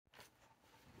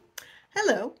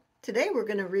Hello, today we're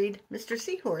going to read Mr.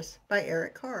 Seahorse by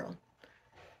Carle.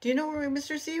 Do you know where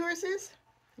Mr. Seahorse is?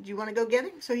 Do you want to go get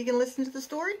him so he can listen to the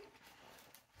story?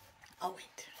 I'll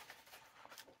wait.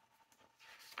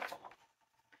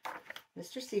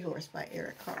 Mr. Seahorse by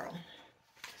Carle.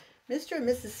 Mr. and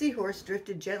Mrs. Seahorse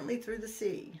drifted gently through the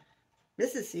sea.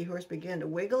 Mrs. Seahorse began to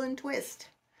wiggle and twist,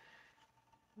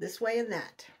 this way and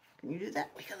that. Can you do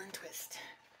that? Wiggle and twist.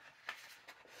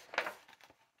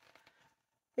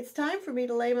 "It's time for me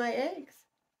to lay my eggs,"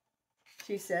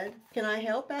 she said. "Can I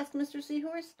help?" asked Mr.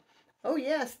 Seahorse. "Oh,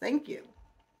 yes, thank you,"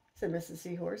 said Mrs.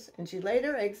 Seahorse, and she laid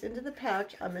her eggs into the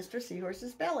pouch on Mr.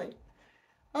 Seahorse's belly.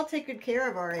 "I'll take good care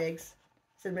of our eggs,"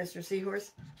 said Mr.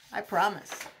 Seahorse. "I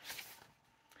promise."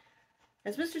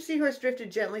 As Mr. Seahorse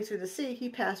drifted gently through the sea, he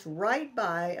passed right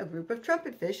by a group of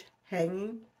trumpetfish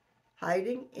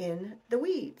hiding in the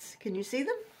weeds. Can you see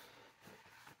them?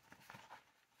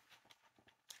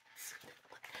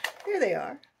 There they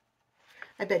are.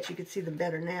 I bet you could see them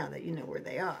better now that you know where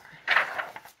they are.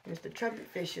 There's the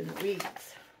trumpetfish in the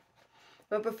weeds.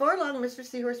 But before long, Mr.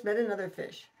 Seahorse met another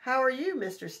fish. "How are you,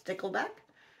 Mr. Stickleback?"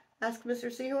 asked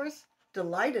Mr. Seahorse.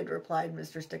 "Delighted," replied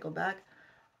Mr. Stickleback.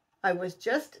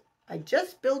 I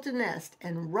just built a nest,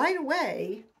 and right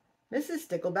away, Mrs.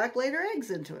 Stickleback laid her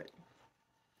eggs into it.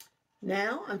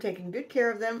 Now I'm taking good care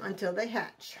of them until they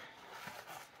hatch."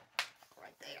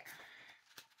 Right there.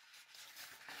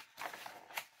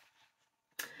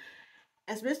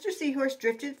 As Mr. Seahorse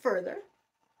drifted further,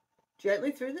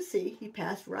 gently through the sea, he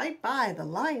passed right by the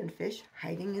lionfish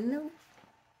hiding in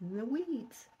the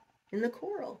weeds, in the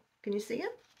coral. Can you see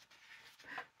him?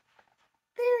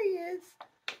 There he is.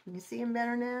 Can you see him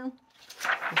better now?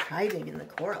 He's hiding in the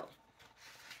coral.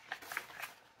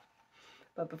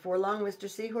 But before long, Mr.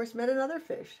 Seahorse met another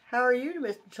fish. "How are you,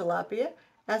 Mr. Tilapia?"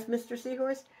 asked Mr.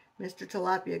 Seahorse. Mr.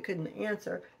 Tilapia couldn't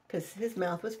answer because his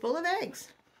mouth was full of eggs.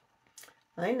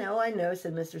 I know,"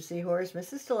 said Mr. Seahorse.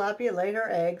 "Mrs. Tilapia laid her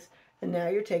eggs, and now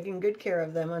you're taking good care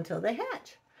of them until they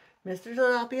hatch." Mr.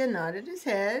 Tilapia nodded his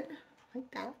head, like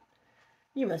that.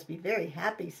 "You must be very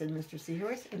happy," said Mr.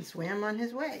 Seahorse, and swam on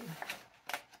his way.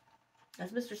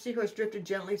 As Mr. Seahorse drifted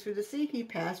gently through the sea, he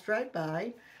passed right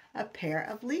by a pair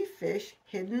of leaf fish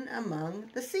hidden among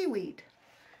the seaweed.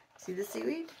 See the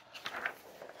seaweed?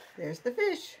 There's the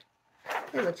fish.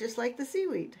 They look just like the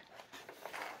seaweed.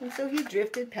 And so he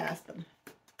drifted past them,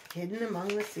 hidden among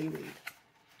the seaweed.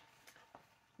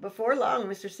 Before long,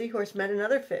 Mr. Seahorse met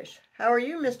another fish. "How are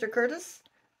you, Mr. Curtis?"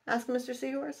 asked Mr.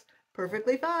 Seahorse.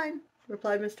 "Perfectly fine,"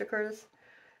 replied Mr. Curtis.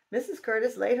 "Mrs.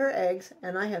 Curtis laid her eggs,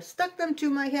 and I have stuck them to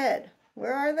my head."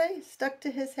 Where are they? Stuck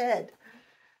to his head.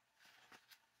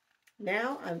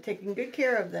 "Now I'm taking good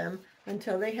care of them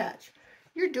until they hatch."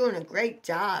 "You're doing a great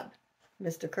job,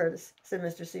 Mr. Curtis," said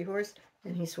Mr. Seahorse,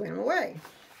 and he swam away.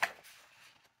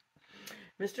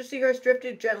 Mr. Seahorse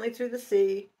drifted gently through the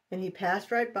sea, and he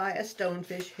passed right by a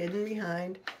stonefish hidden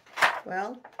behind,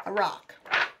 well, a rock.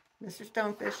 Mr.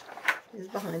 Stonefish is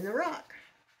behind the rock.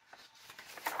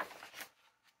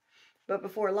 But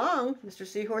before long, Mr.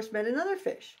 Seahorse met another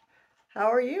fish. "How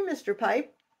are you, Mr.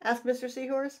 Pipe?" asked Mr.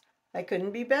 Seahorse. "I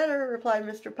couldn't be better," replied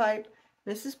Mr. Pipe.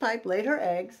 Mrs. Pipe laid her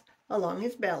eggs along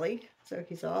his belly, so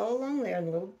he's all along there, and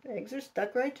the little eggs are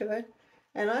stuck right to it,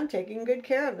 and I'm taking good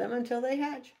care of them until they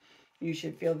hatch. "You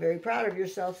should feel very proud of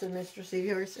yourself," said Mr.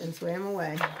 Seahorse, and swam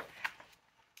away.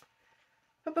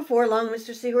 But before long,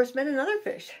 Mr. Seahorse met another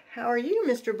fish. "How are you,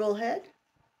 Mr. Bullhead?"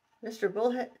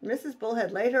 Mrs.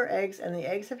 Bullhead laid her eggs, and the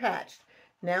eggs have hatched.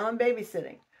 Now I'm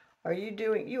babysitting.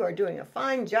 You are doing a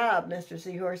fine job, Mr.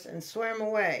 Seahorse," and swam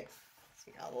away.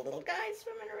 See all the little guys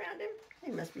swimming around him? They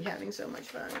must be having so much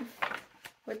fun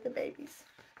with the babies.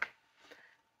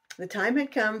 The time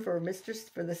had come for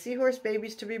the Seahorse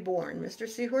babies to be born. Mr.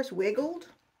 Seahorse wiggled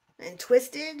and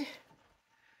twisted,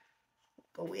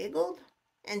 wiggled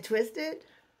and twisted,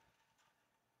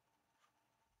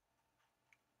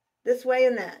 this way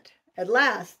and that. At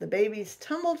last, the babies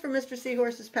tumbled from Mr.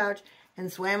 Seahorse's pouch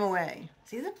and swam away.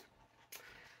 See them?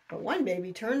 But one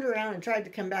baby turned around and tried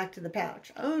to come back to the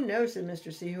pouch. "Oh, no," said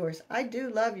Mr. Seahorse. "I do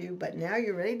love you, but now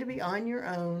you're ready to be on your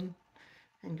own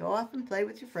and go off and play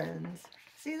with your friends."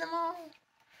 See them all?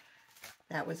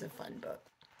 That was a fun book.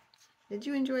 Did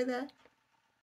you enjoy that?